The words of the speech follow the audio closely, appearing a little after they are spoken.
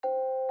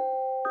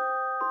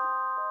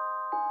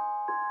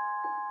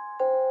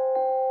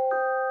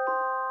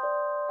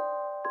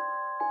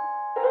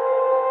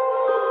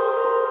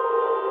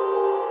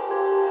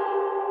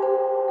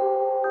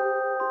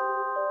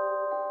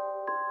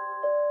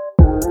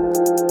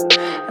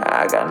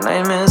I got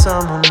nightmares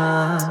on my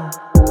mind.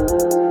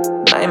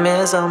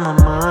 Nightmares on my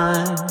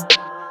mind.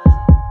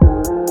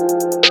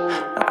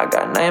 I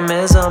got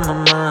nightmares on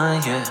my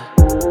mind,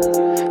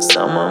 yeah.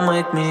 Someone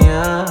wake me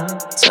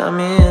up, tell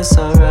me it's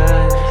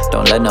alright.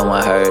 Don't let no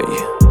one hurt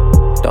you,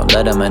 don't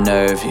let them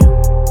unnerve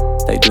you.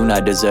 They do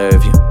not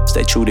deserve you,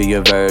 stay true to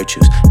your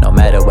virtues. No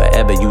matter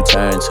wherever you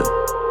turn to,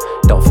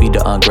 don't feed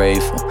the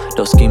ungrateful.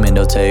 They'll scheme and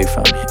they'll take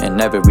from you and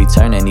never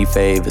return any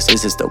favors.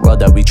 This is the world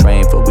that we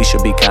train for. We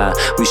should be kind,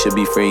 we should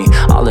be free.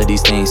 All of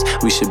these things,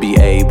 we should be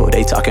able.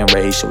 They talking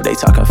racial, they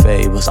talking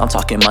fables. I'm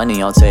talking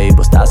money on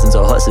tables, thousands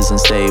of horses and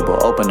stable.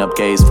 Open up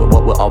gates for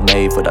what we're all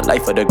made for. The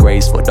life of the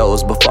graceful,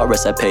 those before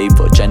us have paid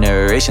for.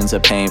 Generations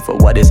of pain for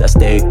what is at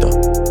stake though.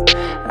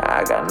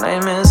 I got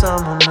nightmares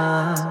on my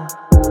mind.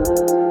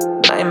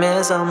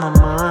 Nightmares on my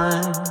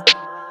mind.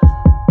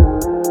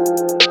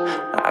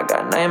 I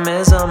got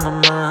nightmares on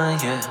my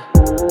mind, yeah.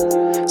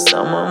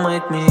 Someone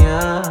wake me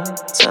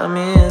up, tell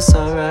me it's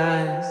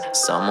alright.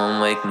 Someone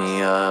wake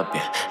me up,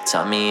 yeah.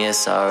 Tell me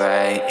it's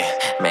alright,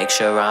 yeah. Make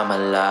sure I'm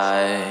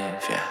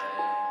alive, yeah.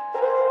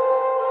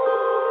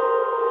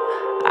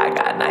 I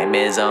got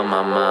nightmares on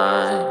my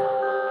mind.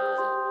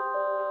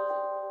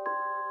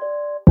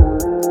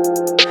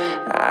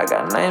 I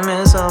got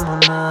nightmares on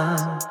my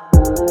mind.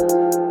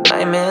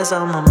 Nightmares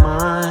on my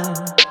mind.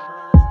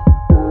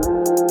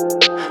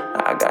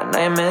 I got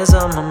nightmares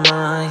on my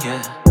mind,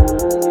 yeah.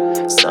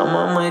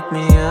 Someone wake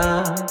me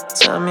up,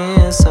 tell me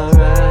it's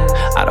alright.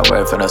 I don't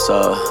work for no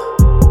soul,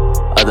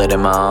 other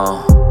than my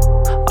own.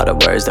 All the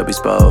words that we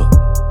spoke.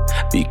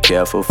 Be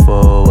careful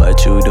for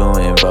what you do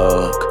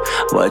invoke,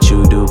 what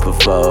you do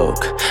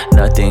provoke.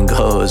 Nothing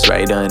goes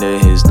right under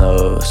his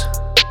nose.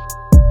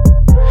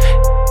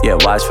 Yeah,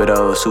 watch for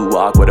those who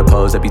walk with a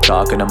pose that be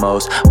talking the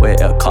most. Where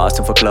it cost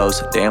them for close.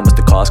 Damn, what's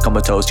the cost?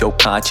 Comatose, yo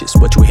conscious.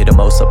 What you hear the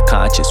most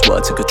subconscious,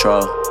 what's in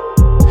control?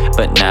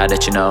 But now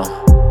that you know,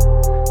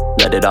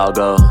 let it all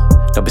go.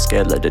 Don't be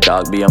scared, let the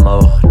dog be a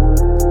mode.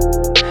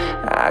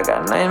 I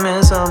got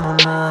nightmares on my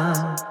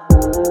mind.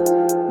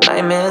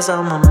 Nightmares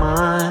on my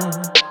mind.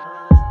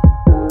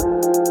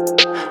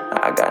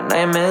 I got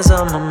nightmares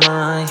on my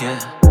mind,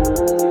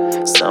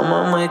 yeah.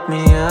 Someone wake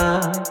me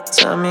up,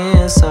 tell me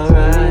it's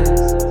alright.